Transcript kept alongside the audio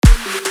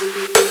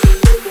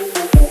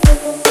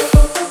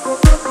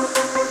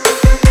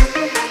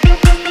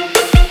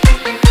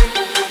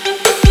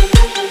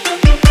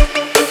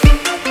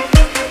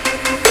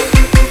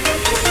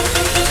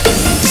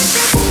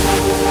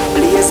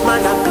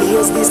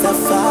Blaze this a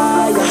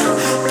fire.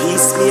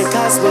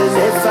 Peacemakers will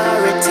never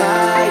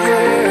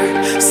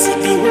retire. See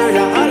the world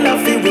a holla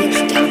fi we,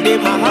 can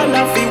them a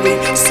holla fi we,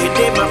 see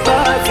them a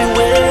bar fi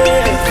we.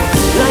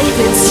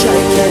 Lightning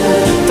striking,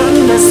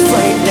 thunder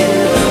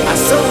striking, and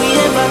so we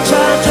ever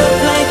charge up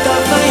like a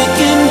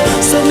Viking.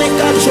 So make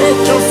a check,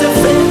 just a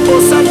friend,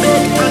 post a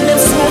bed, and then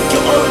smoke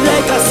you out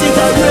like a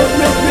cigarette.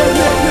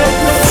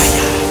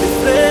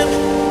 Fire,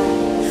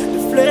 the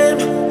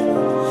flame.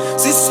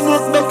 See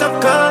smoke, make a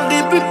call the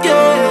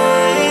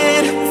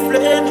brigade. The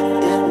flame,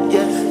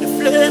 yeah, the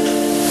flame.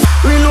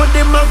 Reload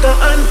the maga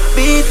and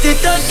beat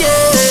it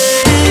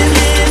again.